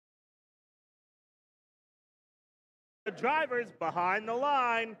The drivers behind the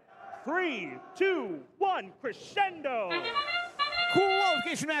line. 3, 2, 1, crescendo.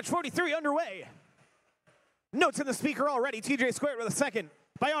 Qualification match 43 underway. Notes in the speaker already. TJ Squared with a second.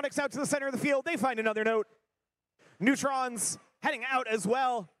 Bionics out to the center of the field. They find another note. Neutrons heading out as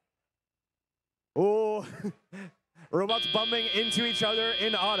well. Oh, robots bumping into each other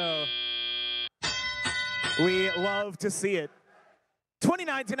in auto. We love to see it.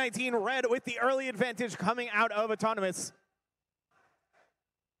 29-19, Red with the early advantage coming out of Autonomous.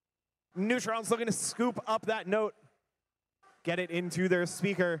 Neutrons looking to scoop up that note. Get it into their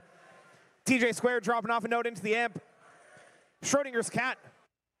speaker. TJ Squared dropping off a note into the amp. Schrodinger's cat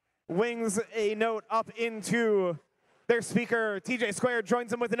wings a note up into their speaker. TJ Squared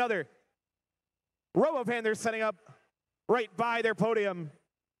joins them with another. RoboPanthers setting up right by their podium.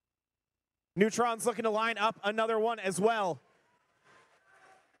 Neutrons looking to line up another one as well.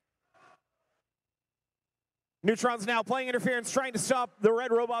 Neutrons now playing interference, trying to stop the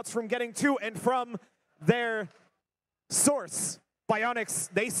red robots from getting to and from their source. Bionics,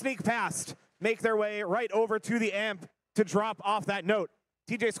 they sneak past, make their way right over to the amp to drop off that note.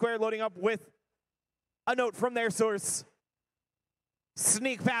 TJ Squared loading up with a note from their source.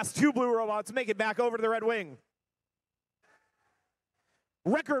 Sneak past two blue robots, make it back over to the red wing.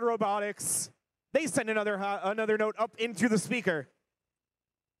 Record Robotics, they send another note up into the speaker.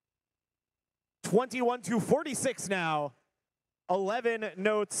 21-46 now. 11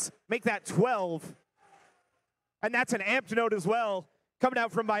 notes, make that 12. And that's an amped note as well, coming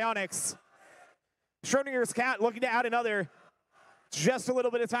out from Bionics. Schrodinger's cat looking to add another. Just a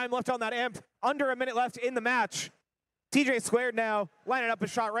little bit of time left on that amp. Under a minute left in the match. TJ Squared now lining up a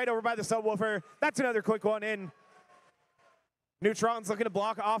shot right over by the subwoofer. That's another quick one in. Neutrons looking to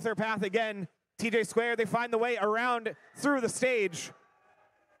block off their path again. TJ Squared, they find the way around through the stage.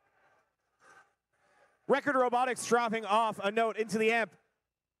 Record Robotics dropping off a note into the amp.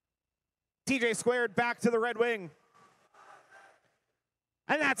 TJ Squared back to the red wing.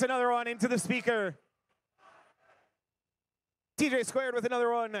 And that's another one into the speaker. TJ Squared with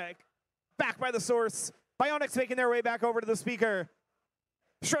another one back by the source. Bionics making their way back over to the speaker.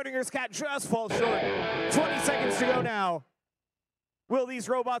 Schrodinger's cat just falls short. 20 seconds to go now. Will these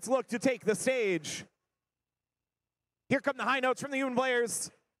robots look to take the stage? Here come the high notes from the human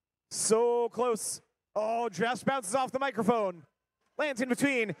players. So close. Oh, just bounces off the microphone. Lands in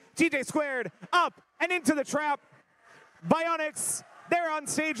between. TJ Squared up and into the trap. Bionics, they're on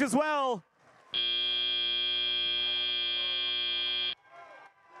stage as well.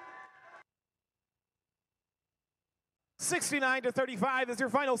 (69-35) is your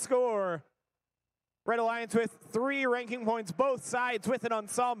final score. Red Alliance with 3 ranking points, both sides with an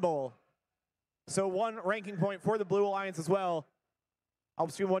ensemble. So 1 ranking point for the Blue Alliance as well.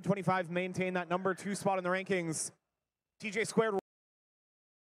 Helps Team 125 maintain that number 2 spot in the rankings. TJ Squared